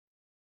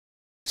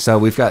So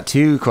we've got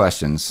two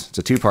questions. It's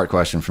a two-part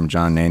question from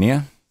John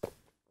Nania.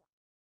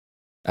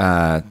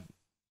 And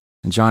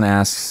John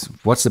asks,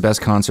 what's the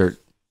best concert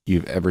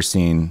you've ever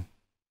seen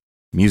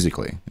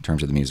musically, in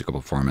terms of the musical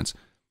performance?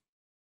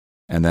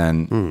 And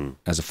then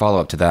as a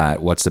follow-up to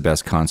that, what's the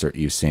best concert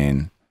you've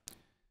seen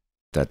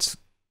that's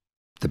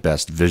the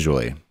best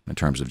visually, in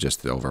terms of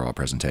just the overall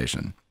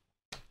presentation?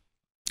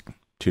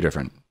 Two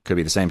different. Could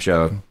be the same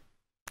show.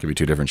 Could be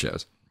two different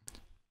shows.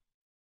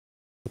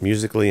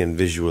 Musically and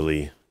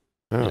visually.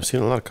 Oh, I've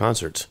seen a lot of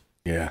concerts.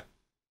 Yeah.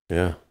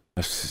 Yeah.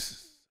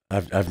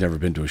 I've never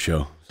been to a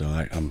show, so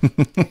I'm...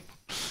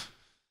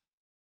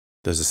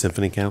 Does the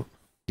symphony count?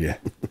 Yeah.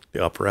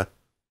 The opera?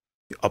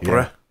 The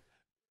opera?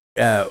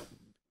 Yeah.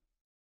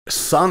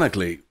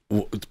 Sonically,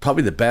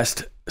 probably the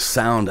best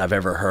sound I've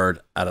ever heard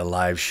at a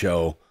live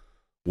show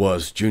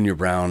was Junior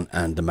Brown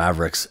and the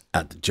Mavericks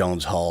at the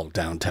Jones Hall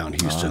downtown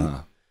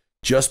Houston.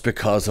 Just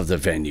because of the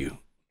venue.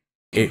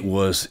 It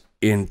was,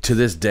 to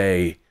this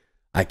day,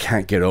 I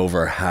can't get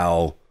over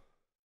how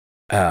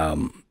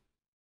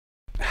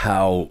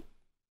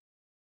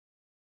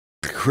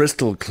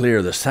crystal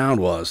clear the sound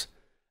was,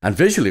 and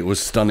visually it was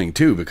stunning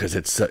too, because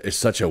it's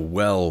such a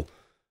well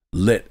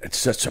lit. It's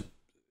such a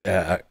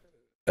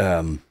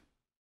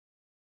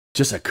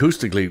just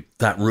acoustically,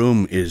 that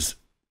room is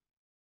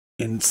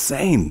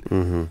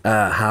insane.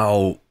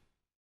 How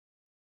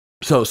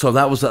so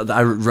that was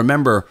I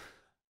remember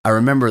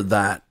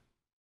that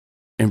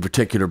in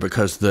particular,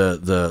 because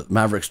the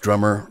Mavericks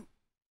drummer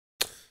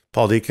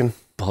Paul Deacon,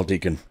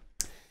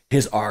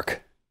 his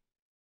arc,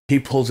 he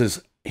pulls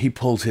his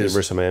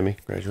University of Miami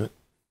graduate.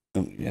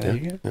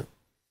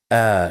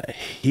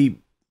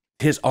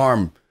 His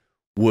arm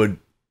would,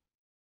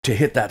 to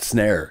hit that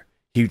snare,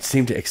 he'd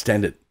seem to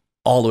extend it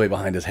all the way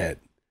behind his head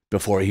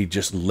before he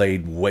just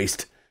laid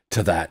waste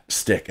to that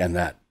stick and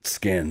that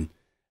skin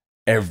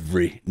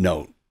every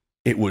note.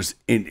 It was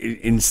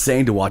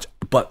insane to watch,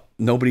 but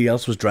nobody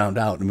else was drowned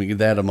out. I mean,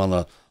 they had him on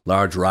a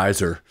large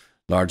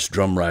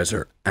drum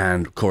riser,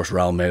 and of course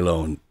Raul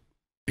Melo and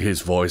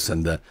his voice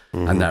and that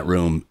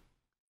room.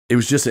 It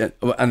was just, and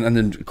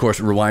then of course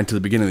rewind to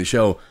the beginning of the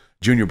show.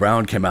 Junior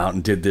Brown came out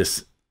and did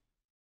this,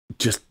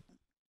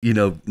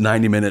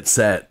 90-minute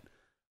set,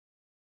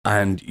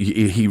 and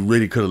he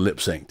really could have lip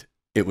synced.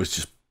 It was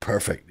just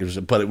perfect. It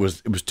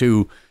was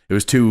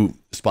too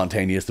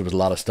spontaneous. There was a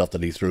lot of stuff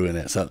that he threw in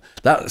it. So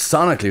that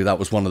sonically, that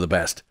was one of the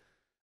best.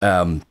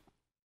 And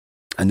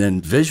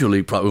then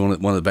visually, probably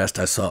one of the best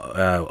I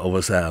saw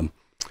was I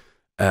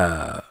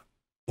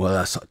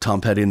saw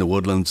Tom Petty in the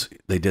Woodlands.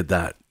 They did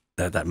that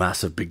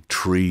massive big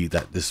tree,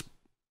 this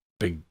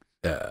big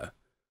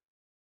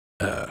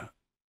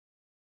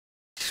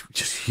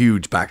just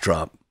huge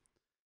backdrop,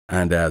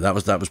 and that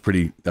was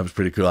pretty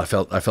cool. I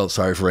felt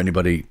sorry for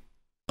anybody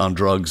on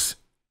drugs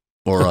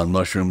or on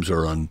mushrooms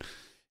or on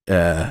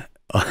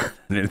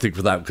anything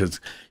for that, because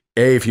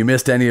A, if you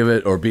missed any of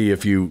it, or B,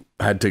 if you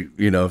had to,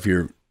 if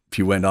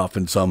you went off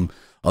in some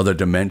other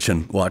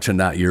dimension watching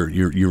that,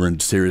 you're in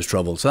serious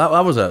trouble. So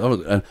that was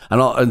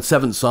and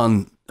Seventh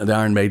Son, the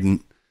Iron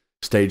Maiden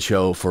stage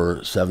show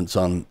for Seventh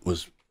Son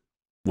was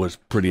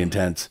pretty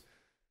intense,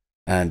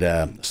 and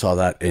saw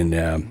that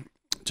in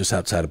just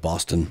outside of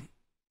Boston,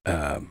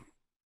 and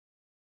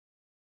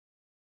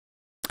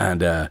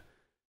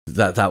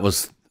that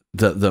was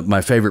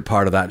my favorite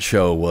part of that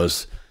show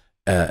was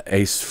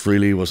Ace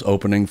Frehley was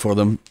opening for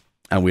them,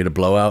 and we had a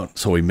blowout,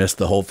 so we missed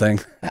the whole thing.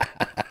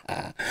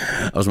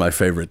 That was my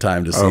favorite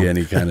time to see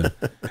any kind of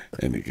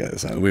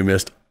sound. We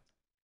missed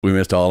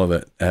all of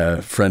it.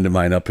 A friend of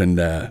mine up in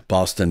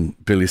Boston,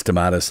 Billy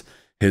Stamatis,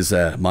 his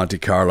Monte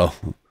Carlo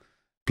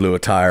blew a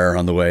tire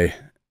on the way,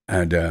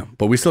 and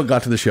but we still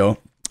got to the show.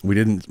 We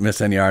didn't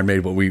miss any Iron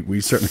Maiden, but we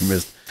certainly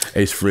missed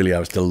Ace Frehley. I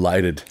was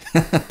delighted,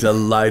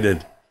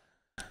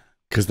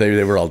 because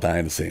they were all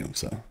dying to see him.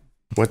 So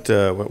what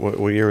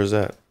year was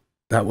that?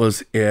 That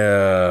was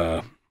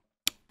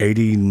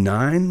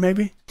 89,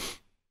 maybe.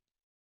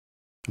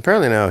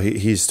 Apparently now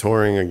he's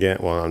touring again.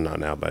 Well, not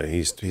now, but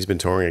he's been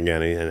touring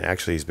again, and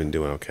actually he's been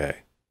doing okay.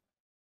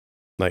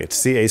 Like, to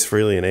see Ace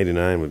Frehley in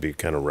 '89 would be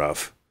kind of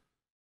rough.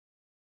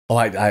 Oh,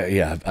 I've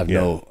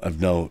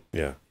no.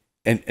 Yeah.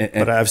 And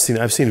but I've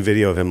seen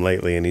video of him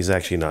lately, and he's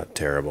actually not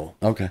terrible.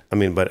 Okay. I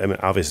mean,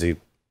 obviously,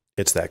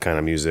 it's that kind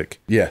of music.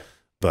 Yeah.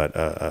 But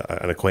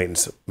an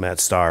acquaintance, Matt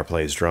Starr,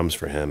 plays drums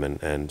for him,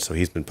 and so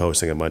he's been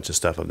posting a bunch of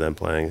stuff of them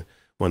playing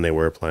when they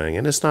were playing,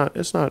 and it's not.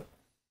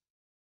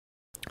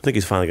 I think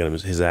he's finally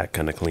got his act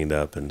kind of cleaned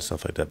up and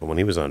stuff like that. But when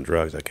he was on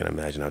drugs, I can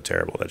imagine how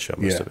terrible that show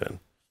must have been.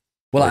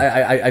 Well,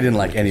 I didn't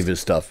like any of his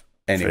stuff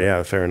anyway.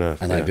 Yeah, fair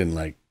enough. And I didn't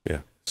like,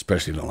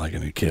 especially don't like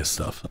any Kiss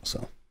stuff.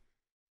 So,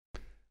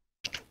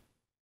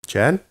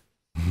 Chad,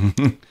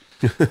 I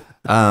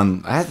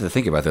had to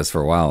think about this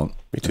for a while.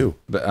 Me too.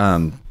 But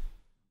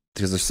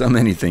because there's so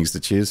many things to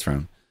choose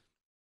from.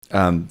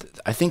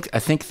 I think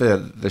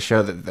the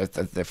show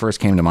that first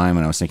came to mind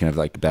when I was thinking of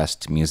like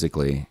best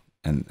musically,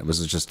 and it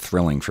was just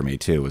thrilling for me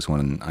too, was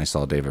when I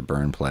saw David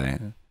Byrne play.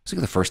 It was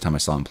like the first time I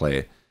saw him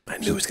play. I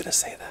knew he was going to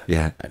say that.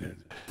 Yeah,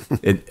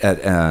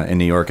 in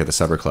New York at the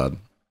Supper Club,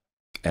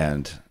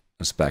 and it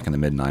was back in the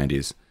mid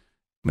 '90s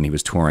when he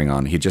was touring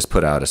on. He just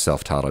put out a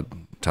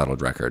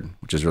self-titled record,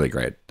 which is really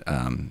great.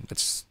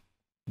 It's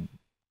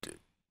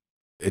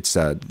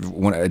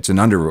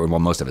well,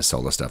 most of his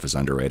solo stuff is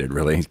underrated,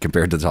 really,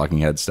 compared to the Talking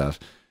Head stuff.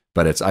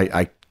 But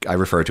I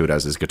refer to it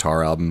as his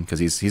guitar album because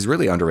he's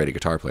really underrated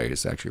guitar player.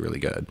 He's actually really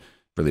good,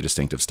 really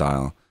distinctive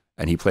style,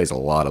 and he plays a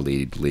lot of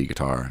lead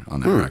guitar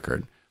on that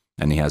record.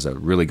 And he has a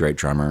really great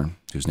drummer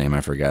whose name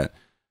I forget,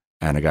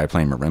 and a guy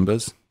playing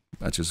marimbas.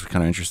 That's just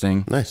kind of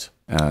interesting. Nice.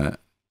 And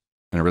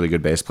a really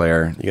good bass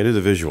player. You got to do the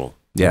visual.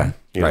 Yeah,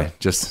 you right. know.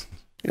 Just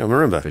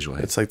marimba. Visual.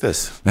 It's like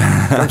this.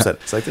 Drum set.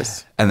 It's like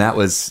this. And that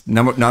was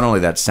not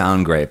only that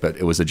sound great, but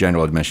it was a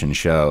general admission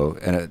show.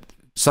 And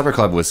Supper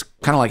Club was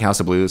kind of like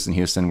House of Blues in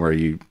Houston, where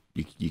you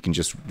can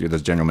just do the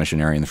general admission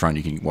area in the front.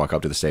 You can walk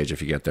up to the stage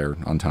if you get there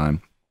on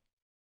time,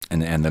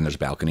 and then there's a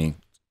balcony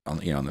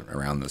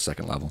around the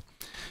second level.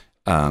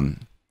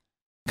 Kind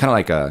of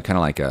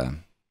like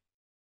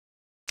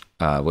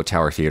what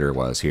Tower Theater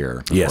was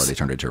here before they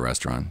turned it into a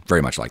restaurant.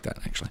 Very much like that,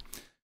 actually.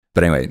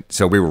 But anyway,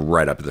 so we were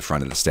right up at the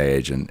front of the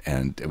stage, and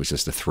it was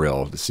just a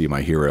thrill to see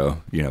my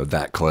hero,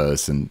 that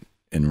close and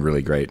in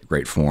really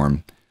great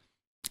form.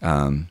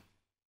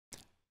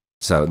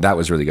 So that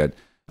was really good.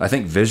 I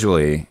think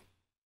visually,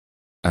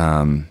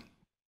 oh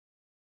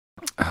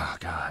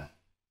God,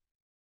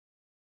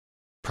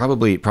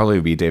 probably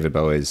would be David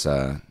Bowie's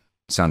Sound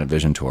and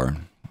Vision tour.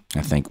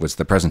 I think was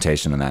the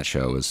presentation in that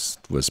show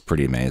was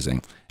pretty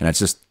amazing, and it's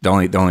just the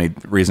only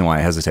reason why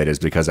I hesitate is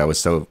because I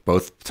was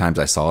both times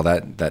I saw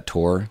that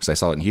tour, because I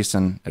saw it in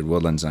Houston at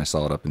Woodlands and I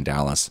saw it up in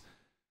Dallas.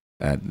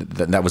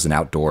 That was an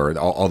outdoor.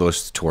 All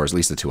those tours, at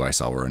least the two I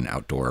saw, were in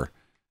outdoor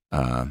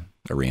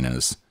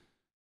arenas,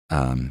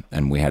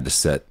 and we had to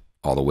sit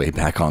all the way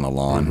back on the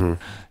lawn,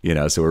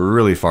 so we're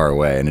really far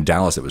away. And in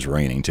Dallas, it was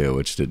raining too,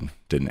 which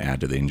didn't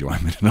add to the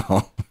enjoyment at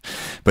all.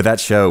 But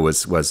that show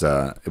was it was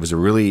a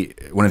really,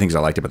 one of the things I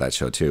liked about that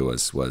show too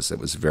was it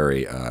was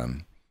very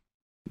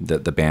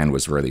the band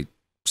was really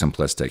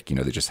simplistic.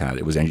 They just had,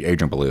 it was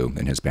Adrian Belew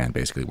and his band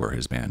basically were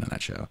his band in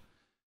that show.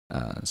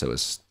 So it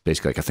was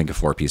basically like, I think, a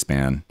 4-piece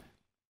band.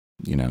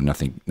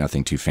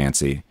 Nothing too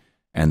fancy.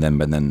 And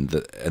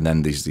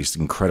then these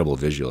incredible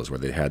visuals where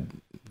they had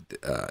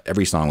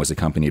every song was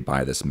accompanied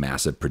by this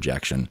massive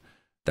projection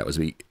that was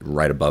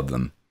right above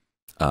them.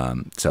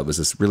 So it was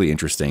this really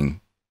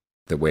interesting,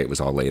 the way it was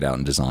all laid out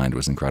and designed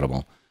was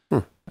incredible.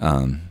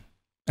 And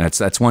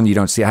that's one you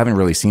don't see. I haven't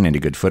really seen any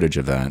good footage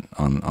of that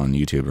on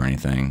YouTube or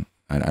anything.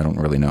 I don't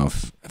really know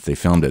if they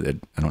filmed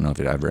it. I don't know if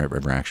it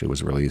ever actually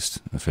was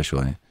released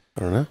officially. I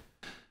don't know.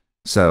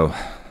 So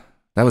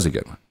that was a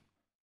good one.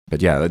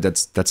 But yeah,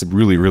 that's a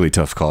really, really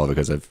tough call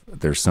because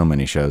there's so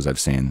many shows I've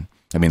seen.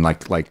 I mean,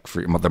 like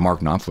for the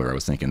Mark Knopfler, I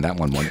was thinking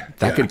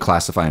that could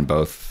classify in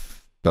both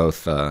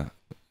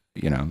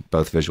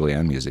visually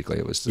and musically.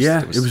 It was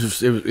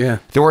just, it was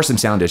There were some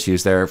sound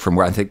issues there from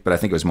where I think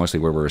it was mostly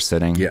where we were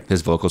sitting. Yeah.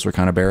 His vocals were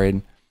kind of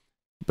buried,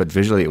 but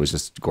visually it was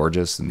just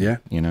gorgeous. And,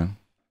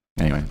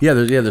 anyway. Yeah,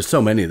 there's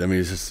so many of them. I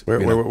mean, it's just, where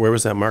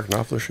was that Mark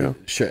Knopfler show?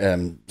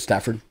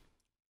 Stafford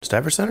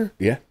Center.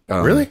 Yeah.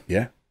 Really?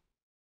 Yeah.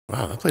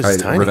 Wow, that place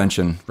is tiny.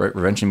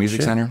 Revention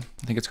Music Center,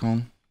 I think it's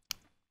called.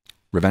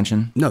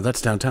 Revention? No,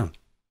 that's downtown.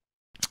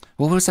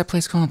 Well, what was that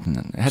place called?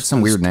 It had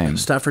some weird name.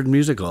 Stafford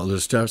Music Hall.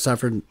 There's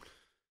Stafford.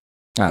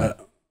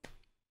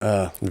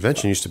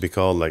 Revention used to be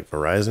called like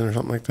Verizon or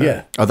something like that.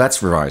 Yeah. Oh, that's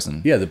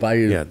Verizon. Yeah, the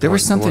Bayou. Yeah, there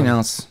was something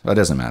else. Oh, it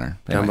doesn't matter.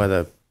 Down by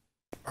the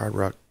Hard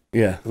Rock.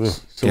 Yeah.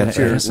 So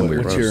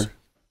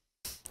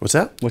what's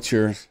that? What's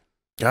yours?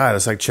 God,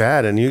 it's like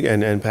Chad and you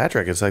and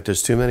Patrick. It's like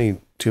there's too many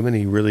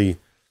really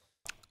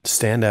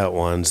standout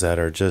ones that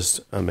are just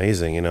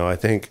amazing. I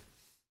think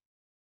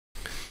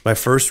my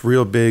first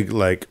real big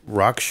like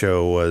rock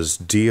show was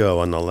Dio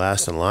on the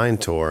Last in Line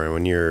tour. And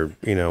when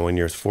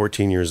you're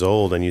 14 years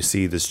old and you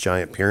see this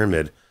giant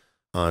pyramid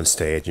on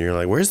stage and you're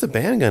like, where's the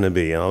band going to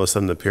be? And all of a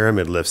sudden the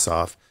pyramid lifts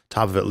off,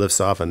 top of it lifts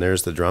off, and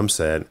there's the drum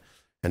set.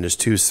 And there's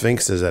two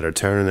sphinxes that are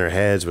turning their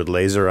heads with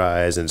laser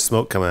eyes and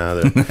smoke coming out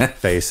of their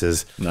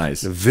faces.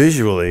 Nice.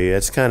 Visually,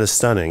 it's kind of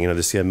stunning,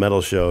 to see a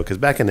metal show. Because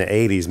back in the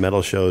 80s,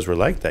 metal shows were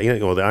like that.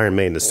 The Iron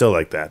Maiden is still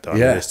like that, though.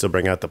 Yeah. They still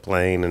bring out the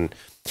plane and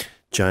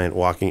giant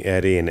walking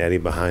Eddie and Eddie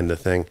behind the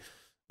thing.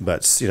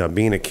 But,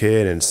 being a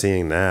kid and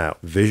seeing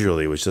that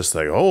visually was just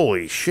like,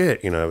 holy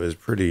shit. It was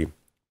pretty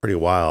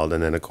wild.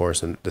 And then, of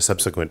course, the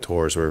subsequent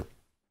tours were,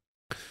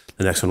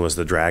 the next one was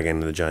the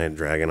giant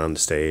dragon on the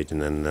stage.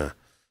 And then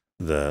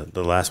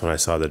the last one I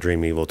saw, the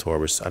Dream Evil tour,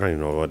 was, I don't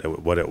even know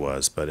what it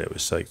was, but it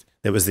was like,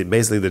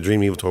 basically the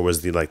Dream Evil tour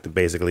was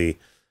basically,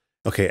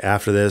 okay,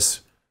 after this,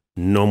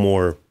 no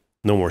more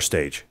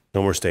stage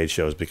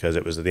shows, because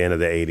it was at the end of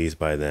the 80s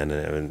by then,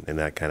 and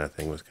that kind of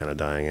thing was kind of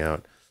dying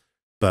out.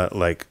 But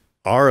like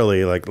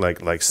aurally,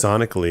 like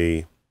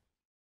sonically,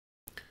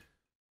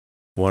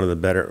 one of the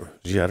better,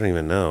 I don't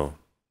even know.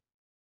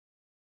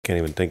 Can't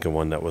even think of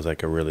one that was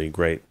like a really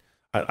great,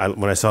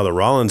 when I saw the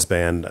Rollins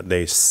band,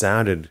 they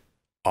sounded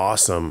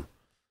awesome,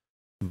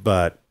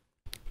 but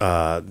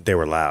they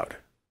were loud.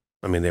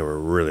 I mean, they were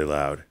really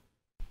loud.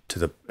 to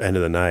the end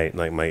of the night,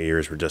 like my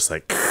ears were just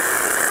like,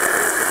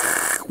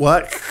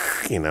 what,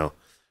 you know?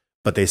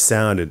 But they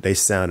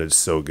sounded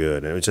so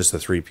good. And it was just a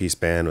 3-piece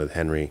band with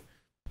Henry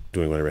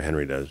doing whatever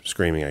Henry does,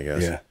 screaming, I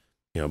guess. Yeah.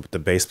 You know, but the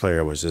bass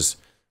player was this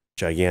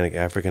gigantic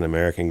African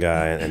American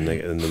guy, and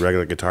the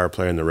regular guitar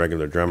player and the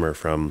regular drummer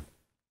from,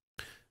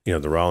 you know,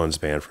 the Rollins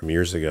band from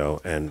years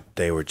ago, and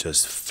they were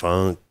just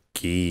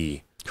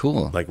funky,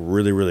 Cool. like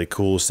really really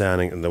cool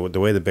sounding. And the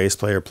way the bass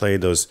player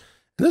played those,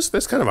 and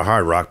that's kind of a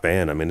hard rock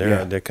band. I mean,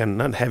 they're kind of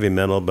not heavy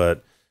metal,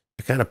 but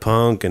they're kind of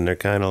punk, and they're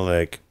kind of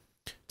like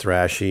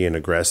thrashy and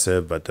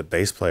aggressive. But the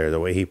bass player, the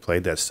way he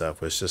played that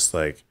stuff was just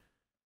like,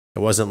 it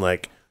wasn't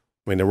like,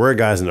 I mean, there were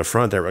guys in the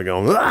front that were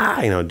going,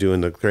 you know,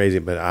 doing the crazy,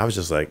 but I was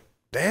just like,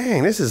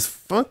 dang, this is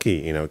funky,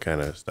 you know,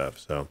 kind of stuff.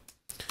 So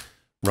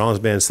Rollins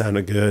band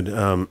sounded good.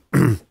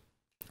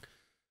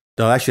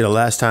 No, actually, the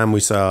last time we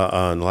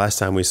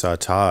saw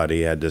Todd,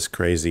 he had this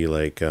crazy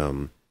like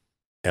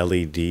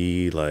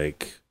LED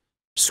like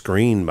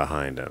screen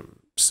behind him.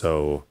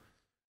 So,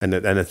 and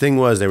the thing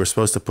was, they were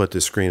supposed to put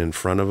the screen in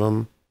front of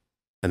him,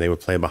 and they would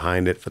play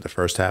behind it for the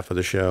first half of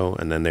the show,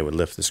 and then they would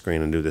lift the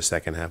screen and do the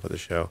second half of the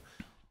show.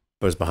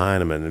 But it was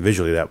behind him, and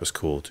visually that was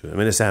cool too. I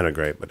mean, it sounded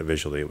great, but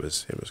visually it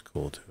was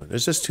cool too.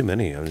 There's just too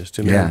many. I mean, there's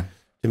too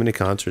many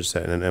concerts,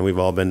 and we've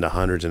all been to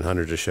hundreds and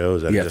hundreds of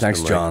shows. That have just thanks,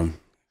 been John.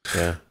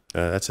 Yeah,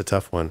 that's a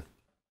tough one.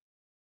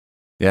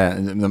 Yeah,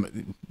 and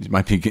it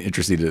might be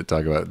interesting to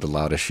talk about the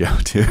loudest show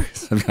too.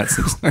 I've got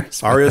some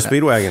stories. REO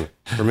Speedwagon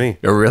for me.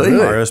 Oh, really?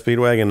 REO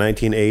Speedwagon,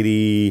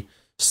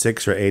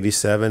 1986 or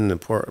 87 in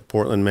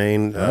Portland,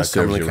 Maine,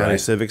 Cumberland County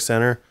Civic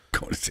Center.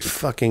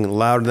 Fucking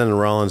louder than the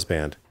Rollins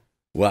band.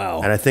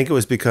 Wow. And I think it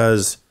was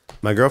because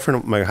my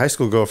high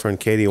school girlfriend,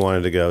 Katie,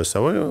 wanted to go.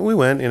 So we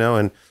went, you know,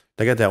 and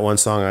they got that one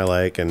song I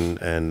like, and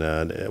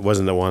it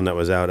wasn't the one that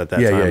was out at that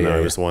time.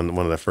 It was one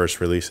of the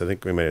first release. I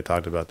think we may have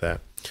talked about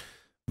that.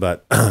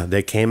 But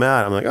they came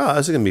out. I'm like, oh,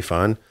 this is going to be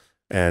fun.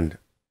 And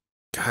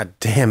God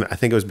damn it. I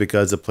think it was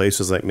because the place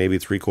was like maybe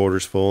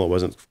 3/4 full. It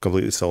wasn't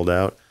completely sold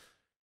out.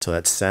 So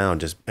that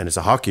sound and it's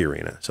a hockey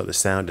arena. So the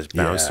sound just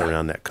bounced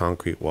around that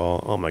concrete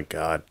wall. Oh my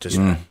God. Just,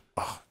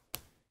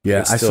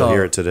 yeah, I still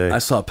hear it today. I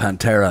saw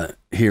Pantera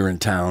here in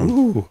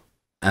town,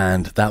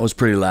 and that was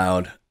pretty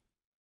loud.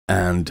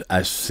 And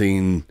I've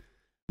seen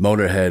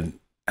Motörhead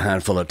a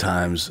handful of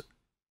times,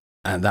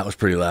 and that was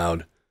pretty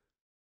loud.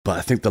 But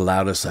I think the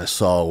loudest I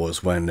saw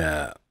was when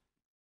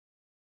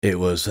it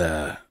was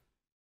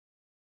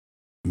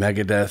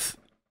Megadeth,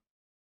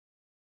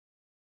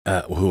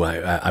 who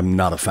I'm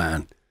not a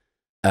fan.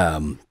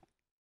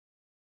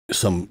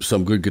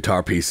 Some good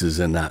guitar pieces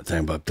in that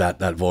thing, but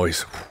that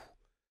voice.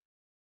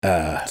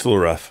 It's a little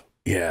rough.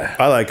 Yeah,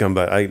 I like him,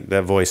 but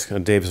that voice,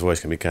 Dave's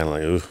voice, can be kind of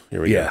like, ooh,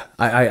 here we go. Yeah,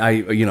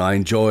 I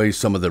enjoy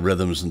some of the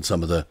rhythms and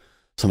some of the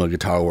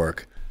guitar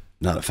work.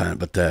 Not a fan,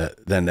 but then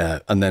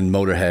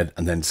Motörhead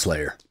and then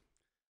Slayer,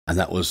 and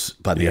that was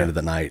by the end of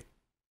the night.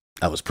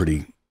 That was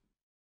pretty.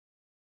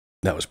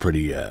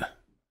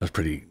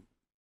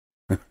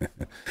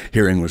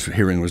 Hearing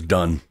was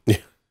done. Yeah.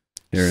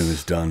 Hearing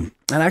was done.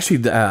 And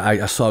actually,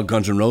 I saw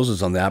Guns N'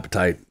 Roses on the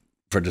Appetite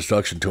for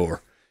Destruction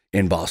tour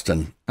in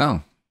Boston.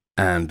 Oh.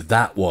 And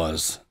that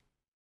was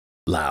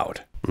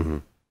loud. Mm-hmm.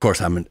 Of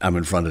course, I'm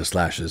in front of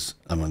Slash's.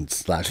 I'm on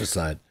Slash's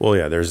side. Well,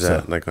 yeah, there's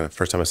that. Like the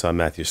first time I saw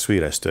Matthew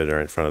Sweet, I stood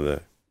right in front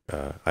of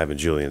the Ivan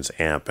Julian's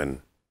amp,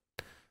 and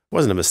it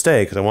wasn't a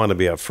mistake because I wanted to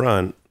be up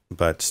front,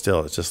 but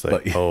still, it's just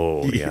like, paid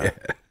for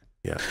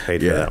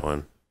that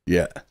one.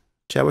 Yeah.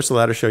 Chad, what's the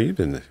loudest show you've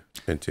been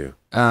to?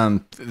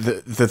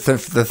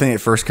 The thing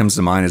that first comes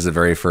to mind is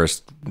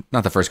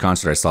not the first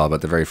concert I saw,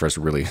 but the very first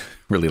really,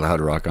 really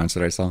loud rock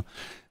concert I saw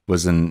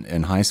was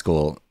in high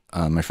school.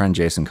 My friend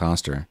Jason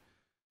Coster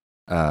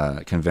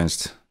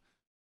convinced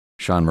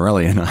Sean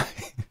Morelli and I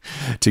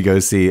to go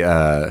see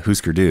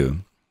Hüsker Du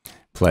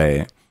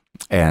play.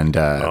 And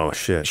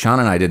Sean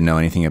and I didn't know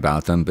anything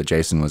about them, but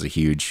Jason was a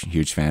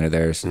huge fan of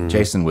theirs. Mm-hmm.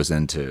 Jason was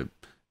into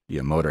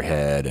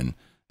Motörhead, and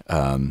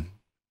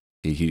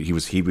he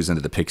was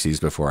into the Pixies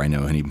before I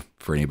know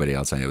for anybody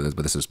else I know,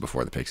 but this was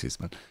before the Pixies.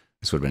 But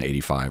this would have been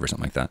 85 or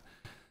something like that.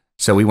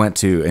 So we went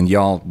to, and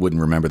y'all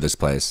wouldn't remember this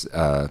place,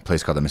 a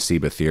place called the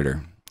Masiba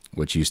Theater,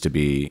 which used to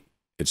be,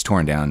 it's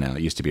torn down now.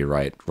 It used to be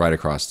right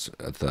across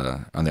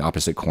on the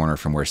opposite corner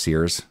from where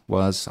Sears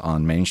was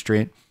on Main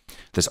Street.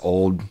 This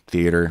old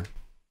theater,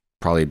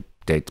 probably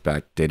dated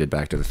back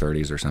to the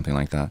 30s or something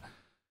like that.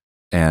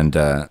 And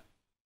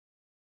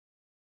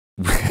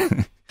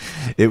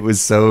it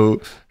was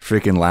so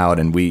freaking loud,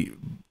 and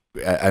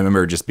I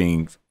remember just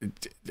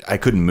I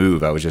couldn't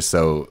move. I was just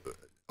so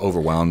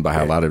overwhelmed by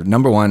how loud it.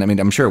 Number one, I mean,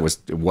 I'm sure it was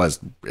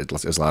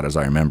as loud as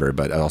I remember,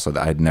 but also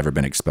I had never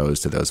been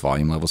exposed to those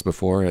volume levels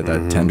before at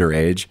that tender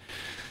age.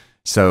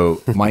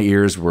 So my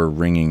ears were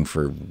ringing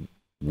for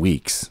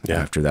weeks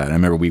after that. And I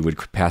remember we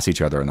would pass each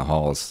other in the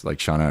halls,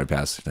 like Sean and I would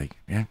pass, like,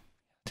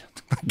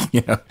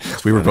 You know,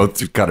 we were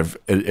both kind of,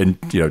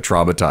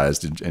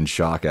 traumatized and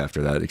shock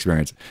after that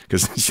experience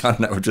because Sean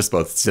and I were just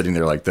both sitting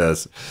there like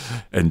this,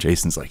 and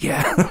Jason's like,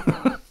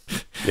 "Yeah,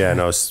 yeah,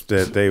 no,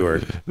 they were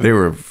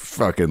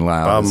fucking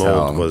loud." Bob as Mould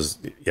hell. was,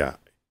 yeah.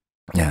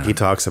 He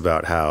talks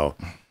about how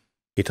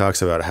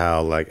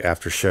like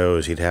after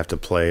shows he'd have to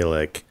play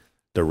like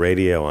the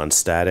radio on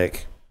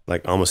static,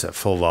 like almost at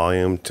full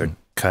volume to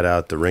cut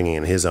out the ringing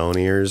in his own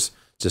ears,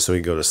 just so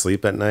he'd go to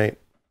sleep at night.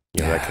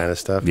 You know, that kind of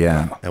stuff.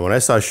 Yeah. And when I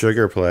saw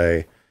Hüsker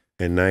play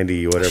in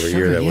 90, whatever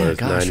year that was,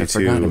 gosh, 92, I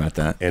forgot about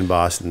that. in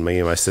Boston, me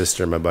and my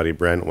sister and my buddy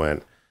Brent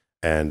went,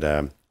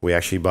 and we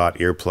actually bought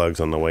earplugs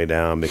on the way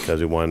down because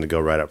we wanted to go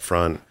right up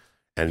front.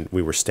 And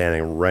we were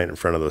standing right in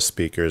front of those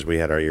speakers. We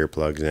had our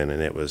earplugs in,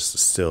 and it was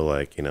still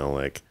like,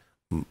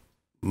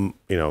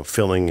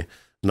 filling,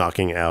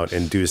 knocking out,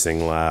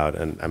 inducing loud.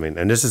 And I mean,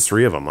 and this is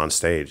 3 of them on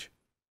stage.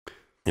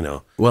 You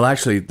know. Well,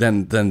 actually,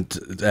 then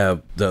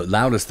the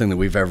loudest thing that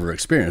we've ever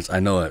experienced,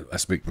 I know I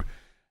speak,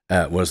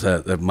 was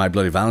My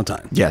Bloody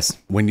Valentine. Yes.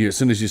 As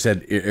soon as you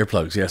said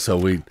earplugs, yeah. So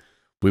we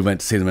went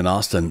to see them in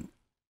Austin,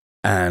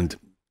 and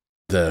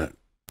the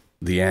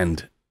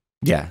end,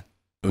 yeah,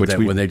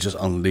 when they just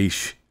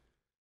unleash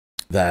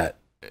that,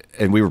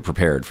 and we were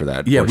prepared for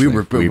that. Yeah, we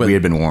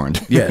had been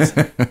warned. Yes,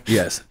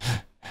 yes.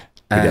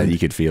 Yeah, you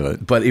could feel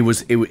it. But it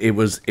was.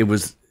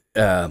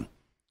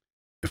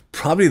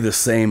 Probably the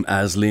same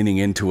as leaning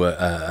into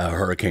a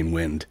hurricane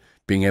wind,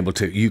 being able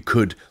to, you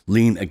could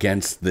lean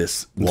against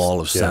this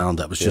wall of sound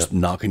that was just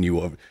knocking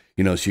you over,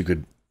 so you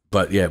could,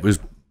 but yeah, it was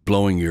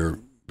blowing your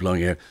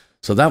air.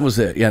 So that was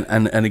it. Yeah.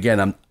 And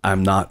again,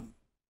 I'm not,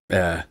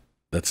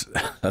 that's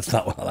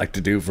not what I like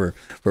to do for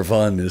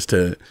fun, is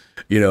to,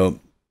 it's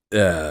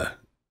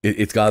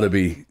gotta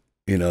be,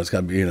 it's gotta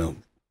be,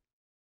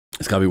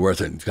 it's gotta be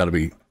worth it. It's gotta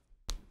be,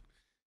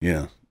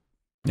 yeah,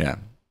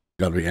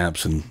 gotta be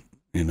amps and,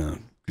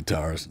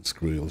 guitars and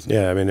squeals.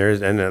 Yeah, I mean,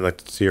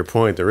 like to your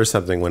point, there is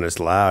something when it's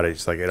loud.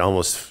 It's like it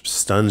almost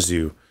stuns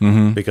you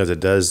because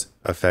it does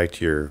affect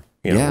your,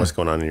 what's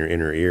going on in your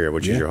inner ear,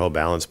 which is your whole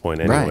balance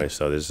point anyway. Right.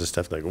 So there's this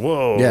stuff like,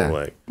 whoa. Yeah.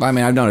 Like, well, I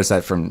mean, I've noticed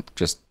that from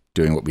just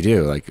doing what we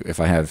do. Like if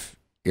I have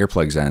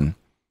earplugs in,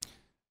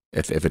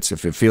 if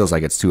it feels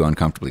like it's too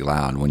uncomfortably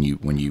loud, when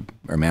you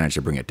manage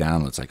to bring it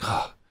down, it's like,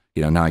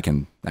 now I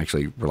can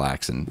actually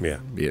relax, and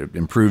it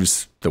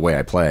improves the way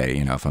I play.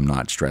 If I'm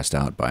not stressed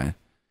out by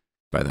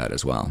that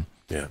as well.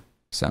 Yeah.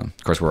 So,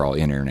 of course, we're all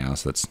in here now,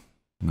 so that's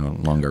no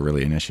longer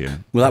really an issue.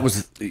 Well, that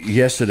was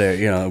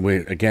yesterday. We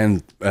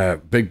again,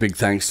 big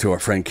thanks to our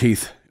friend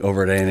Keith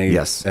over at A&E.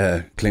 Yes.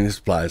 Cleaning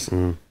Supplies.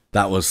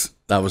 That was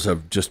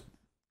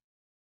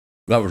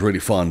really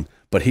fun.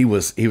 But he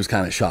was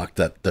kind of shocked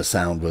that the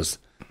sound was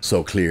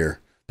so clear.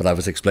 But I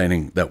was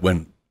explaining that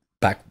when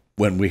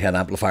we had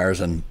amplifiers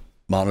and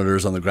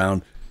monitors on the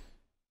ground,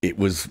 it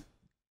was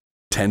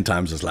 10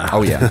 times as loud.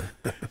 Oh yeah.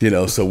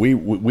 So we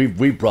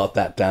brought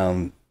that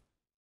down,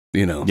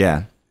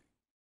 Yeah.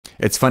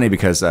 It's funny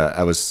because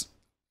I was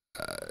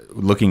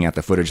looking at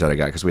the footage that I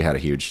got, because we had a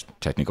huge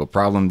technical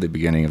problem at the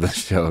beginning of the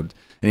show.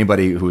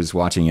 Anybody who was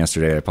watching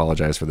yesterday, I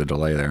apologize for the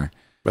delay there.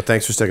 But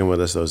thanks for sticking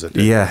with us, those that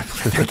did. Yeah,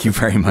 thank you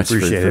very much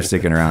for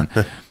sticking around.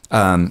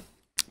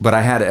 But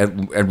I had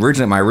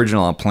originally, my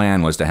original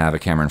plan was to have a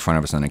camera in front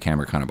of us and a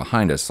camera kind of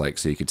behind us, like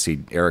so you could see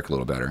Eric a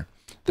little better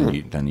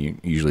than you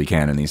usually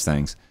can in these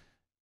things.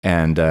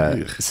 And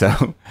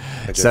so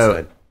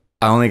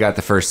I only got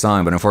the first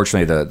song, but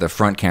unfortunately the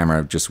front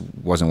camera just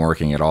wasn't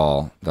working at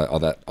all. All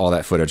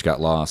that footage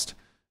got lost.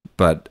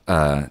 But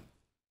I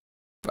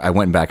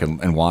went back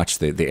and watched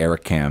the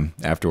Eric cam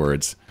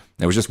afterwards.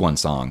 It was just one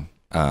song,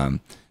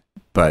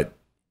 but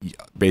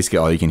basically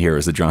all you can hear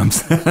is the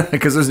drums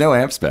because there's no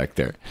amps back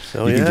there.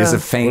 Oh, you can just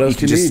faint. You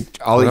can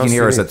just all you can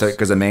hear is that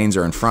because the mains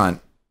are in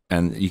front,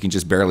 and you can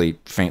just barely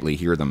faintly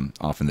hear them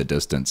off in the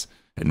distance.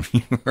 And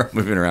we're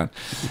moving around.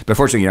 But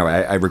fortunately,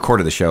 I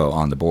recorded the show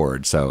on the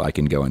board, so I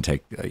can go and I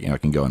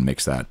can go and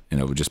mix that. And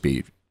it would just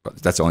be,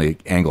 that's the only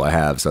angle I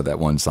have. So that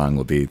one song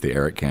will be the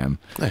Eric Cam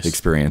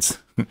experience.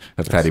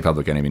 That's Paddy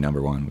Public Enemy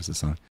 #1 was the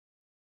song.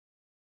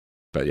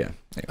 But yeah.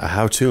 Anyway. A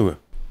how-to.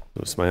 It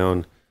was my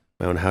own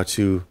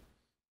how-to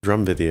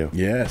drum video.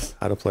 Yes.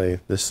 How to play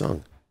this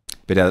song.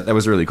 But that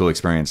was a really cool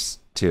experience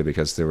too,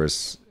 because there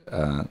was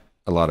a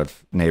lot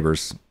of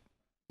neighbors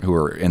who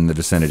were in the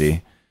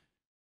vicinity,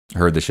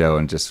 heard the show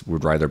and just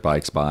would ride their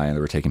bikes by, and they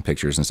were taking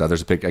pictures and stuff.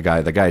 There's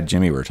the guy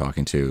Jimmy we were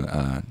talking to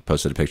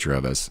posted a picture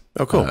of us.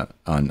 Oh, cool.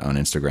 On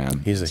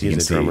Instagram. He's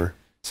a drummer.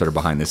 Sort of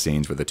behind the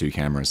scenes with the 2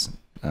 cameras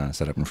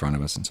set up in front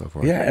of us and so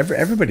forth. Yeah,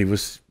 everybody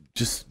was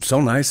just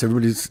so nice.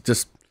 Everybody's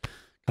just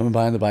coming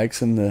by on the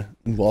bikes and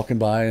walking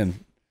by and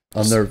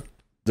on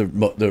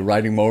the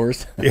riding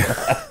mowers. Yeah,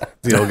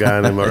 the old guy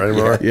on the riding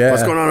mower. Yeah.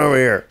 What's going on over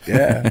here?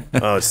 Yeah.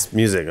 Oh, it's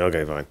music.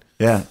 Okay, fine.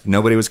 Yeah,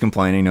 nobody was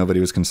complaining.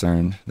 Nobody was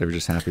concerned. They were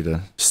just happy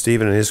to.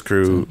 Steven and his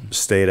crew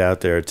stayed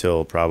out there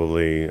till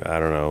probably 8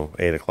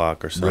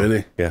 o'clock or so.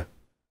 Really? Yeah,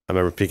 I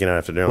remember peeking out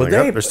after dinner. Well,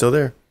 they're still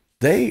there.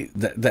 They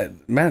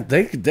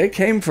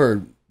came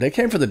for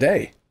the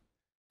day.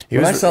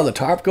 When I saw the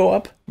tarp go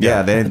up,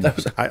 Yeah,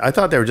 I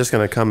thought they were just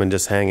going to come and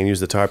just hang and use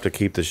the tarp to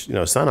keep the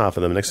sun off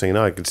of them. Next thing you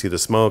know, I could see the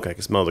smoke. I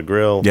could smell the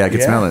grill. I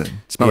could smell it.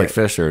 Smell like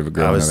fish or a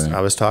grill.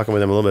 I was talking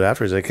with them a little bit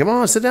afterwards. Like, come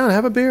on, sit down,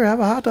 have a beer, have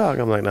a hot dog.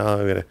 I'm like,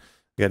 no,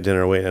 we got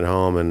dinner waiting at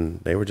home, and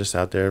they were just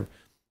out there.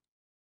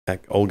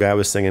 That old guy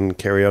was singing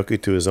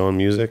karaoke to his own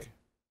music.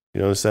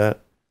 You notice that?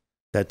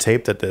 That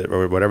tape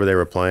or whatever they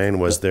were playing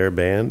was their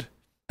band.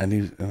 And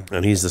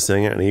he's the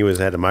singer, and he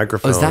had a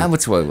microphone. Oh, is that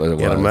what it was?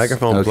 He had a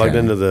microphone plugged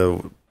into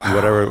the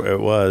whatever it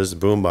was,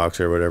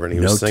 boombox or whatever, and he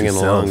was singing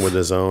along with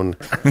his own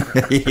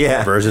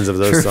versions of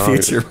those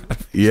songs.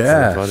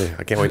 Yeah, so funny.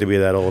 I can't wait to be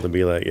that old and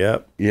be like,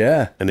 yep,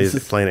 yeah. And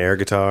he's playing air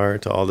guitar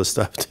to all this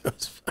stuff too.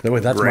 No,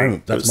 wait, that's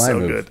great. That's my so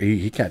move.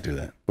 He can't do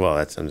that. Well,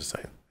 I'm just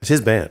saying, it's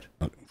his band.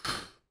 Okay.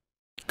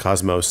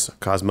 Cosmos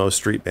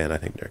Street Band, I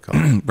think they're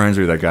called. Reminds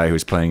me of that guy who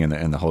was playing in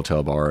the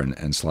hotel bar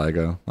in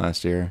Sligo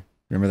last year.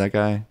 Remember that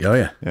guy? Oh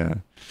yeah, yeah.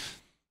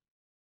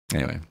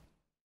 Anyway,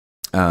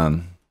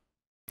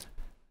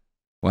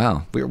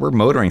 wow, we're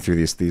motoring through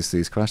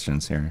these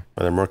questions here.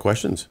 Are there more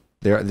questions?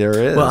 There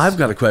is. Well, I've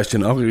got a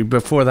question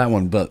before that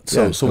one, but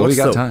so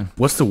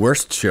what's the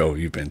worst show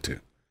you've been to?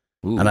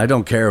 Ooh. And I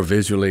don't care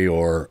visually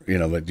or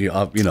but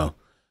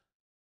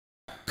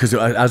because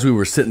as we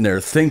were sitting there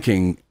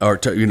thinking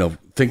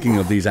thinking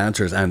of these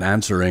answers and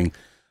answering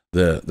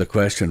the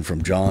question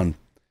from John,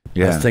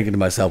 I was thinking to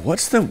myself,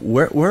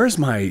 where's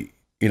my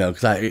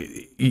because I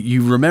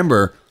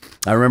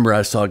remember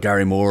I saw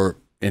Gary Moore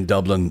in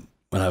Dublin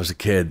when I was a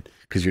kid,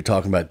 because you're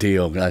talking about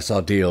Dio, and I saw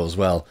Dio as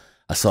well.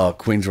 I saw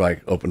Queensryche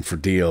open for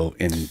Dio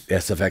in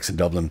SFX in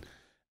Dublin,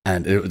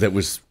 and it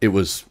was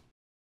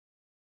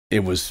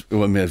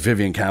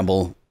Vivian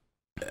Campbell.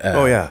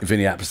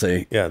 Vinny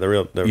Appice. Yeah, the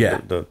original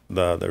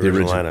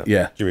lineup.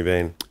 Yeah, Jimmy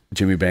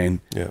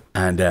Bain. Yeah,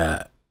 and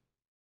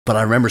but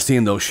I remember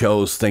seeing those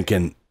shows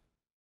thinking,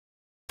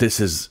 this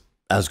is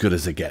as good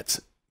as it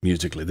gets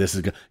musically. This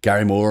is good.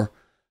 Gary Moore.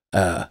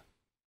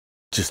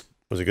 Just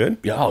was it good?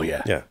 Yeah. Oh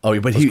yeah. Yeah. Oh,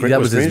 but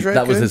was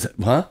his.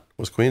 Huh?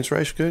 Was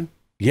Queensryche good?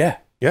 Yeah.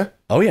 Yeah.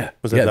 Oh yeah.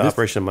 Was that the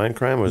Operation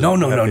Mindcrime? No,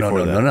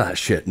 that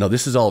shit. No,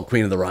 this is all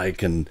Queen of the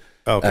Reich, and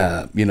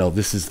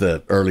this is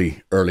the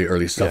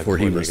early stuff where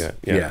he was.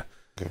 Yeah.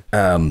 Okay.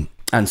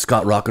 And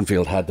Scott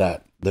Rockenfield had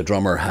that. The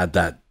drummer had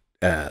that.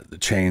 The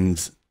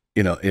chains.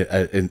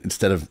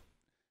 Instead of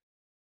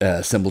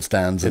cymbal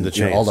stands and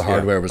all the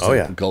hardware was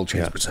gold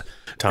chains. Yeah.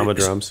 Tama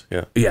drums.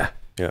 Yeah. Yeah.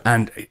 Yeah.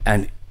 And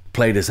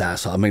played his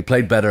ass off. I mean,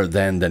 played better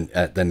than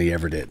he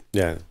ever did.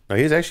 Yeah, no,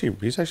 he's a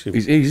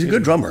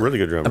good drummer, really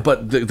good drummer.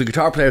 But the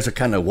guitar players are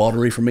kind of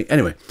watery for me.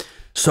 Anyway,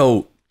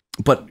 so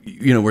but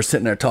we're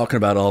sitting there talking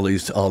about all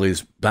these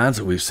bands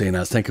that we've seen.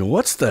 I was thinking,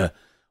 what's the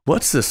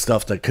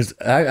stuff that, because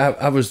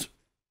I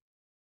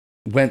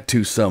went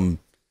to some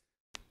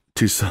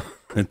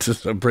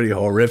pretty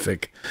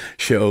horrific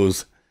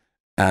shows,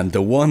 and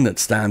the one that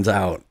stands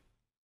out,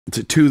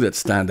 two that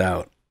stand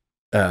out.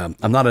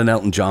 I'm not an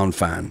Elton John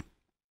fan.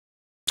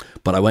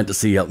 But I went to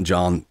see Elton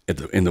John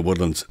in the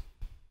Woodlands,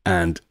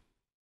 and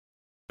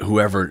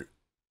whoever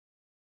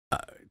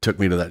took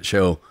me to that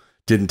show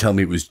didn't tell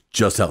me it was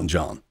just Elton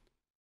John.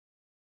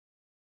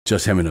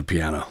 Just him and a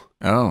piano.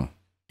 Oh.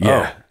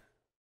 Yeah. Oh.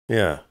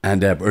 Yeah.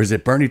 And or is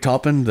it Bernie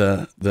Taupin,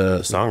 the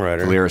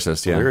songwriter?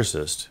 Lyricist, yeah.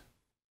 Lyricist.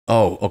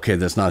 Oh, okay,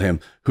 that's not him.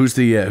 Who's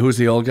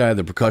the old guy,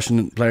 the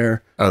percussion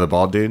player? Oh, the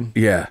bald dude?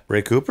 Yeah.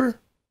 Ray Cooper?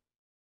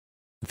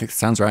 I think that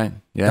sounds right.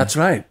 Yeah. That's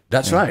right.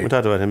 Right. We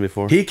talked about him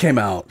before. He came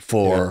out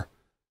for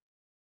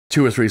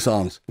 2 or 3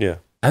 songs. Yeah.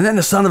 And then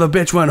the son of a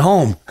bitch went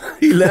home.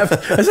 He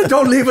left. I said,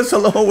 "Don't leave us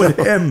alone with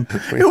him."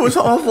 It was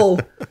awful.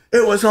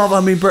 It was awful.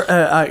 I mean,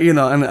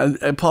 and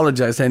I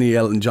apologize to any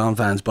Elton John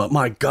fans, but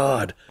my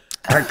God,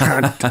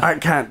 I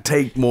can't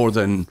take more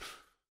than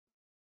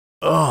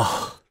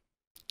oh,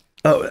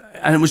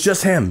 and it was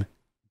just him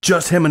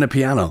and the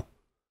piano.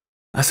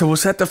 I said, "Well,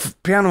 set the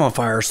piano on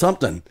fire or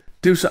something.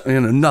 Do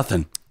something."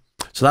 Nothing.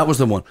 So that was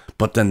the one.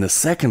 But then the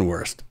second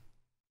worst,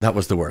 that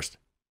was the worst.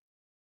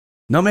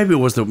 No, maybe it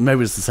was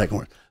the second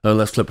worst.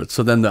 Let's flip it.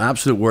 So then the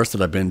absolute worst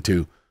that I've been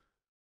to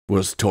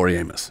was Tori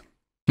Amos.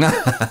 And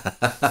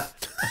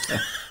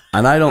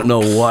I don't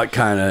know what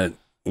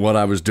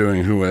I was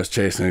doing, who I was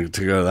chasing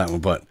to go to that one,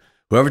 but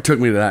whoever took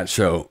me to that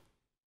show,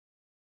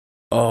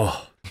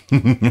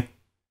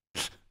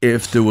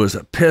 if there was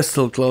a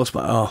pistol close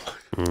by,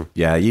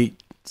 yeah, you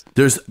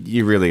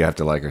really have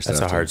to like her stuff.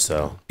 That's a hard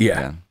sell.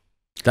 Yeah.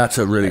 That's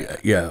a really,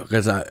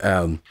 because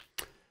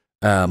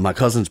my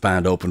cousin's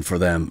band opened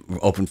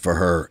for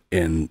her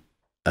in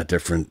a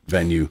different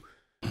venue,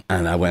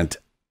 and I went,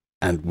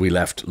 and we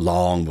left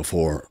long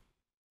before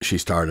she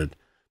started.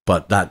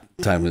 But that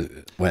time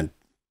it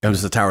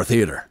was the Tower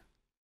Theatre.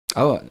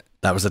 Oh,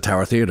 that was the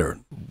Tower Theatre.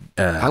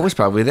 I was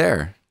probably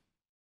there.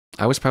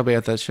 I was probably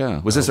at that show.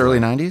 Was this early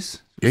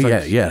 90s? Yeah,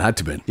 it had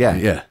to have been.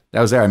 Yeah.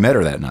 I was there. I met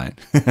her that night.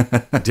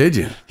 Did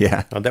you?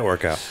 Yeah. How'd that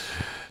work out?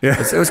 Yeah,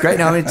 it was great.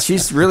 No, I mean,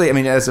 she's really,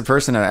 as a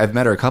person, I've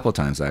met her a couple of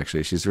times,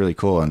 actually. She's really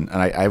cool. And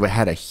I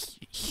had a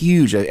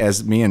huge,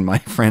 as me and my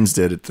friends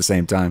did at the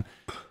same time,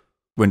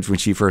 when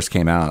she first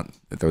came out,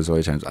 those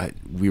early times,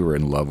 we were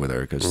in love with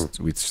her because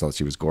we thought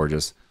she was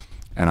gorgeous,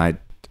 and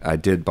I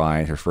did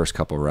buy her first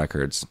couple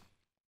records,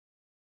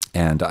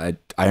 and I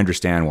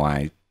understand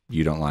why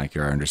you don't like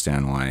her. I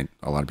understand why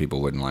a lot of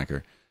people wouldn't like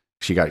her.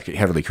 She got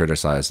heavily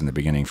criticized in the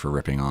beginning for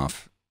ripping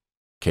off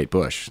Kate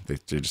Bush.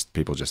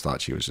 People just thought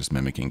she was just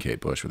mimicking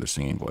Kate Bush with her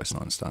singing voice and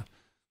all that stuff.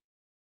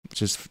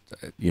 Just,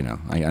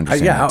 I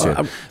understand that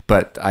too.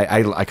 But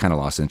I kind of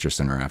lost interest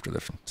in her after the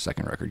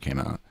second record came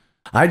out.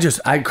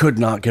 I could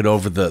not get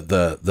over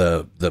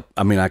the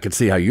I mean, I could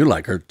see how you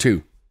like her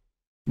too.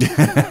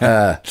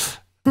 The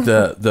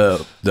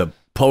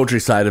poetry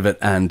side of it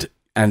and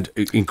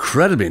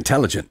incredibly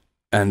intelligent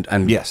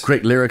and yes.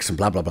 Great lyrics and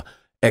blah blah blah.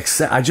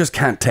 Except I just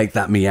can't take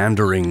that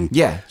meandering,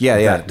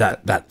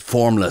 that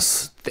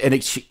formless. And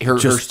her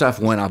stuff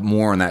went up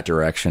more in that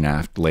direction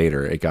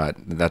later.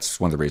 That's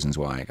one of the reasons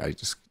why I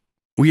just.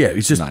 Well, yeah,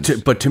 it's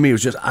just. But to me, it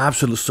was just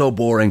absolutely so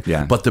boring.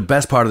 Yeah. But the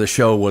best part of the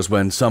show was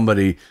when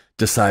somebody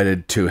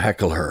decided to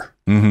heckle her.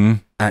 Mm-hmm.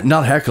 And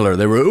not heckle her.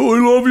 They were, oh, I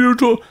love you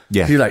too.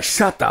 Yeah. He's like,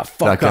 shut the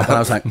fuck up. And I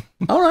was like,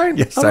 all right,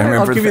 yes, all right, I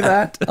remember I'll give you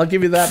that. I'll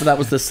give you that. But that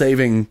was the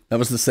saving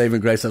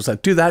grace. I was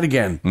like, do that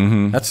again.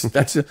 Mm-hmm.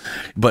 That's.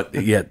 But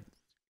yet.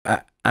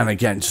 And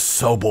again, just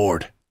so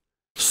bored,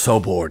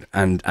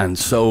 and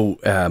so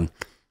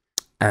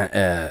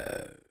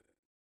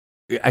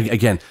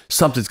again,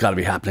 something's got to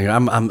be happening.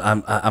 I'm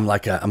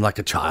like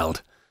a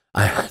child.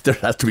 There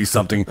has to be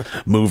something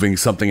moving,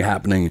 something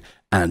happening,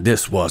 and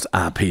this was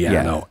a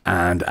piano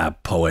and a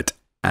poet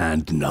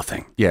and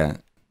nothing. Yeah.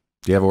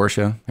 Do you have a horror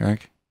show,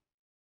 Eric?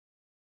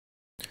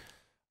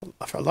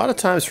 A lot of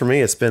times for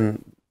me, it's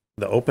been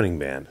the opening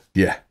band.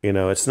 Yeah,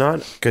 it's not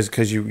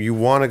because you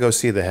want to go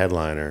see the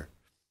headliner.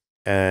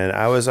 And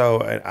I was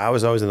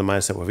always in the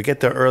mindset, well, if we get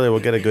there early,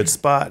 we'll get a good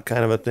spot,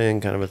 kind of a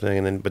thing,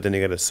 and then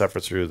you got to suffer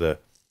through the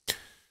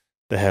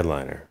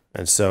headliner.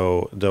 And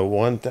so the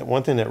one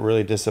thing that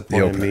really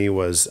disappointed me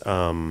was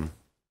I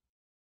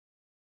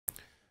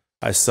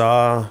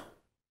saw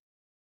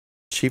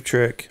Cheap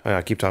Trick.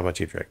 I keep talking about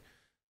Cheap Trick.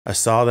 I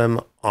saw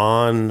them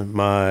on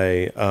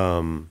my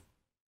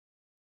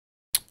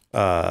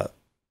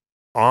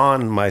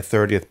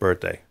 30th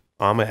birthday,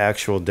 on my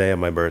actual day of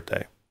my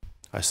birthday.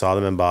 I saw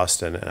them in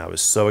Boston, and I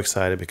was so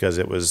excited because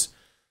it was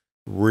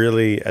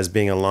really, as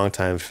being a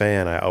longtime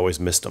fan, I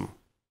always missed them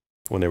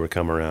when they would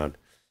come around.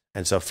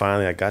 And so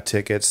finally, I got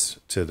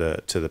tickets to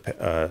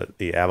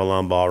the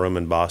Avalon Ballroom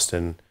in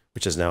Boston,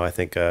 which is now, I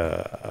think,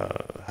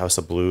 House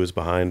of Blues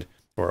behind,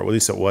 or at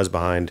least it was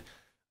behind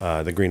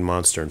the Green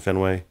Monster in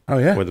Fenway. Oh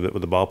yeah, where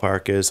the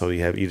ballpark is. So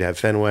you'd have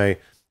Fenway,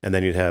 and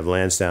then you'd have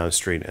Lansdowne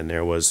Street, and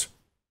there was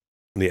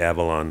the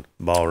Avalon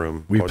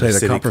Ballroom. We played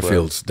at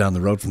Copperfields down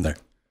the road from there.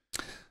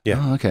 Yeah.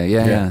 Oh, okay.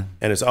 Yeah.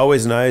 And it's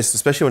always nice,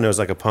 especially when there was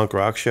like a punk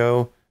rock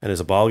show and there's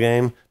a ball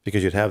game,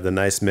 because you'd have the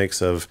nice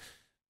mix of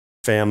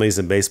families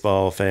and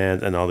baseball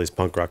fans and all these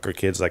punk rocker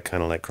kids like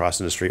kind of like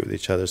crossing the street with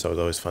each other. So it was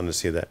always fun to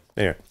see that.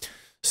 Anyway,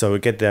 so we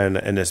get there,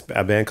 and there's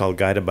a band called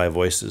Guided by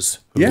Voices.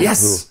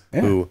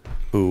 Who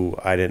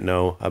I didn't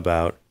know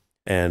about,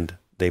 and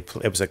it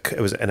was a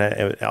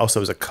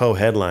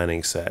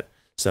co-headlining set.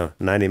 So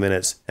 90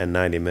 minutes and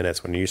 90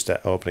 minutes when you're used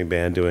to opening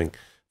band doing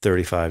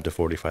 35 to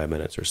 45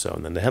 minutes or so.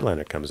 And then the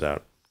headliner comes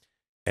out,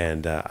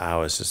 and I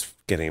was just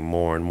getting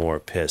more and more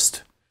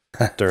pissed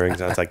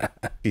during. I was like,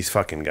 these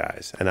fucking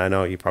guys. And I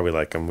know you probably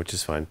like them, which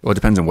is fine. Well, it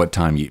depends on what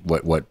time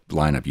what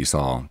lineup you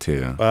saw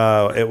too.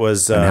 It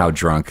was and how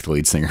drunk the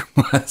lead singer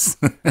was.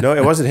 No,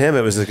 it wasn't him.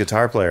 It was the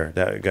guitar player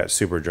that got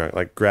super drunk,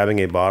 like grabbing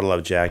a bottle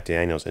of Jack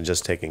Daniels and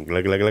just taking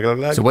glug, glug, glug, glug,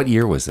 glug. So what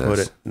year was this? Put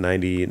it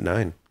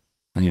 99.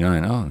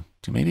 99. Oh,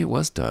 maybe it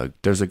was Doug.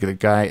 There's a good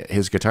guy.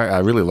 His guitar. I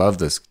really love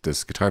this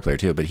guitar player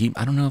too. But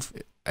I don't know if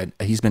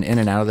he's been in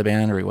and out of the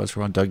band, or he was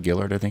for a while. Doug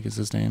Gillard, I think is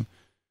his name.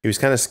 He was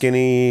kind of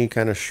skinny,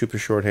 kind of super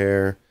short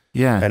hair.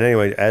 Yeah. And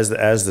anyway, as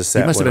the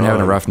set, he must have been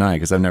having a rough night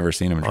because I've never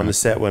seen him. On the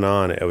set went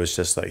on, it was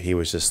just like he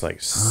was just like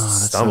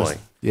stumbling.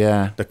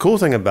 Yeah. The cool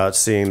thing about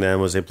seeing them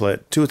was they played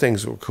two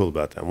things were cool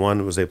about them.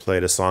 One was they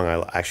played a song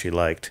I actually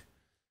liked,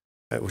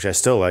 which I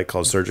still like,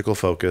 called Surgical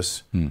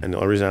Focus. And the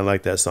only reason I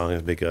like that song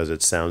is because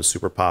it sounds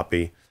super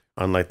poppy,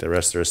 unlike the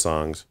rest of their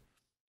songs,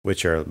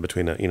 which are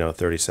between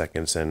 30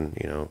 seconds and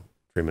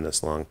 3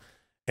 minutes long.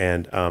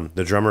 And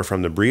the drummer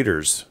from the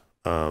Breeders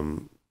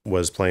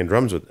was playing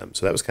drums with them,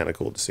 so that was kind of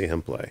cool to see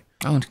him play.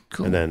 Oh,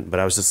 cool. But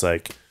I was just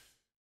like,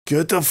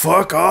 get the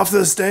fuck off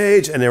the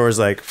stage. And there was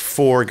like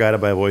 4 Guided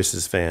by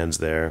Voices fans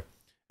there,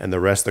 and the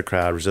rest of the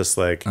crowd was just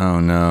like, oh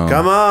no,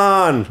 come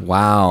on,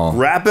 wow,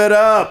 wrap it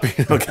up.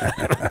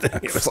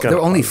 There were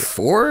only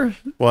 4?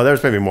 Well, there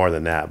was maybe more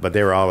than that, but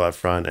they were all up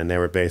front, and they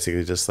were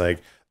basically just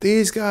like,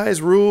 these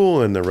guys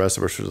rule. And the rest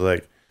of us was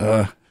like,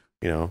 as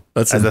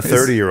a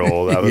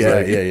 30-year-old, I was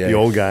the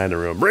old guy in the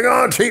room. Bring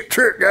on Cheap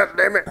Trick,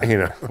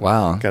 goddammit.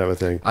 Wow, kind of a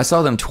thing. I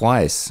saw them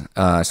twice.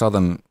 I saw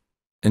them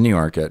in New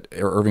York at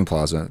Irving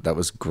Plaza. That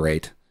was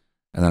great.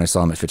 And then I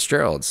saw them at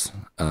Fitzgerald's,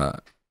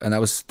 and that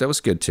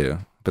was good too.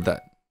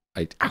 But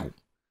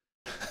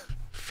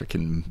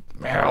freaking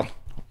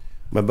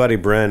My buddy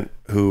Brent,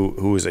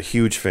 who is a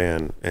huge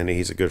fan, and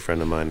he's a good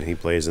friend of mine, and he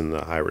plays in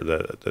the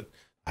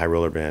high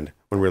roller band.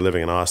 When we were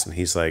living in Austin,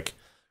 he's like,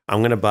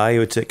 "I'm gonna buy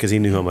you a ticket," because he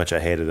knew how much I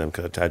hated them.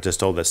 Because I just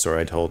told that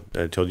story. I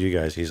told you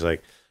guys. He's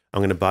like,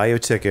 "I'm gonna buy you a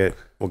ticket.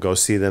 We'll go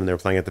see them. They're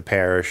playing at the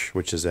Parish,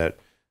 which is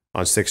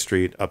on 6th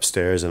Street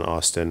upstairs in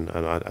Austin.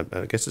 And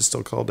I guess it's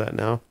still called that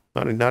now.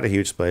 Not a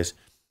huge place."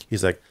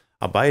 He's like,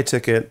 "I'll buy you a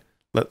ticket.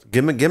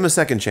 Give him a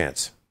second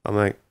chance." I'm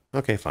like,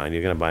 "Okay, fine.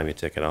 You're gonna buy me a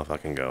ticket. I'll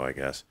fucking go, I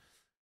guess."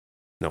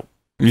 No.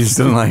 You just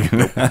didn't like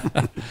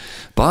him.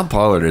 Bob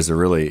Pollard is he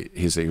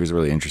was a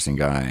really interesting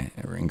guy,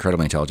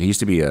 incredibly intelligent. He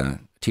used to be a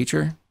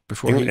teacher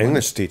before.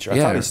 English teacher. I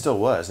thought he still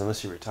was,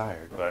 unless he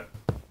retired. But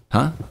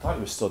huh? I thought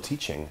he was still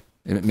teaching.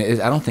 I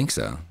don't think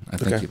so. I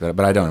think, but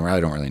I don't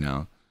really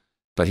know.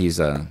 But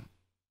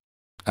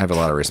I have a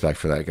lot of respect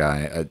for that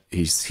guy.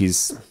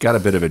 He's got a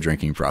bit of a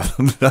drinking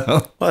problem,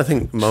 though. Well, I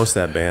think most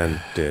of that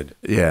band did.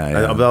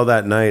 Yeah. Although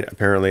that night,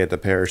 apparently at the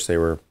Parish, they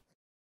were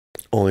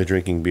only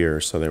drinking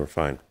beer, so they were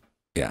fine.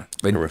 Yeah,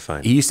 but they were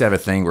fine. He used to have a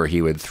thing where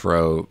he would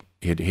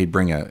he'd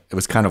bring it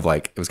was kind of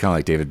like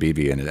David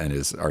Beebe and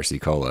his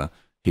RC Cola.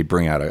 He'd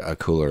bring out a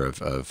cooler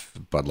of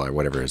Bud Light,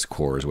 whatever his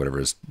Coors, whatever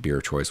his beer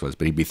choice was,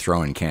 but he'd be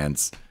throwing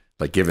cans,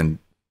 like giving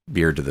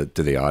beer to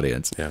the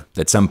audience. Yeah.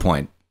 At some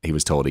point, he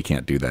was told he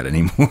can't do that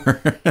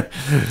anymore.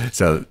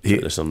 So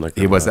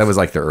that was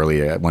like the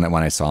early when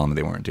I saw him,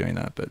 they weren't doing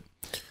that, but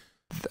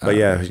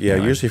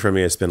usually for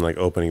me it's been like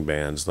opening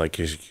bands, like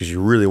because you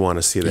really want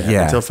to see that.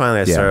 Yeah. Until finally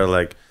I started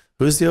like,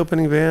 who's the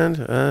opening band?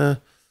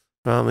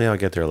 Probably I'll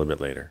get there a little bit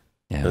later.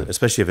 Yeah.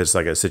 Especially if it's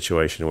like a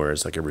situation where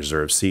it's like a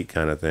reserved seat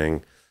kind of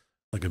thing,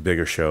 like a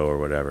bigger show or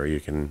whatever. You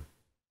can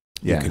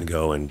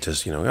go and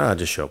just I'll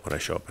just show up when I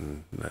show up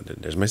and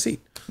there's my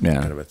seat.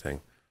 Yeah. Kind of a thing.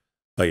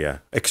 But yeah,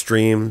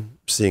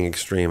 seeing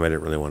Extreme, I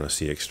didn't really want to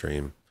see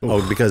Extreme. Oof.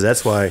 Oh, because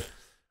that's why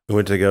we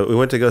went to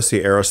go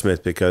see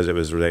Aerosmith, because it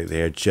was they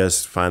had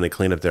just finally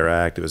cleaned up their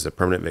act. It was a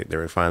permanent. They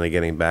were finally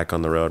getting back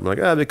on the road. I'm like,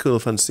 it'd be cool,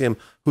 fun to see them.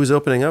 Who's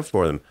opening up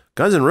for them?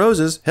 Guns N'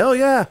 Roses, hell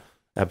yeah!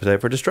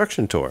 Appetite for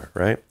Destruction tour,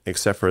 right?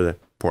 Except for the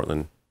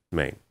Portland,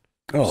 Maine.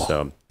 Oh,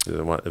 so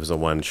it was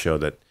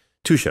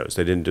two shows.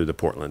 They didn't do the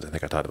Portland. I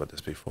think I talked about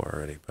this before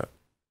already, but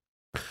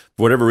for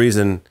whatever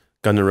reason,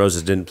 Guns N'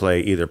 Roses didn't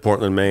play either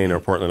Portland, Maine or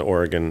Portland,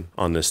 Oregon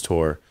on this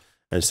tour.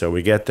 And so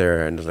we get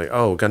there and it's like,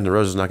 oh, Guns N'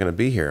 Roses is not going to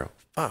be here.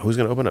 Oh, who's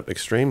going to open up?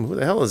 Extreme? Who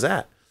the hell is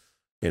that?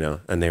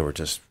 And they were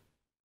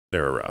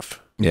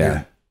rough.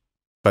 Yeah.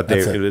 But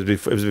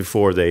it was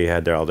before they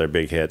had all their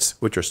big hits,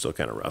 which are still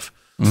kind of rough.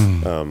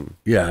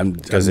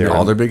 Because they're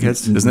all their big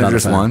hits. Isn't there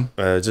just one?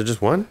 Is it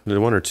just one? Is it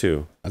one or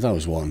two? I thought it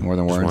was one. More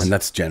than one. And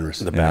that's generous.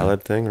 The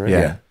ballad thing, right?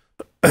 Yeah.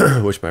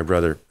 Which my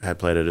brother had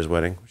played at his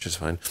wedding, which is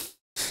fine.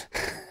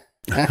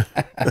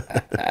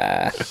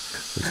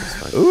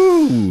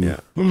 Ooh.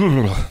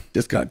 Yeah.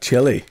 Just got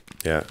chilly.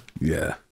 Yeah. Yeah.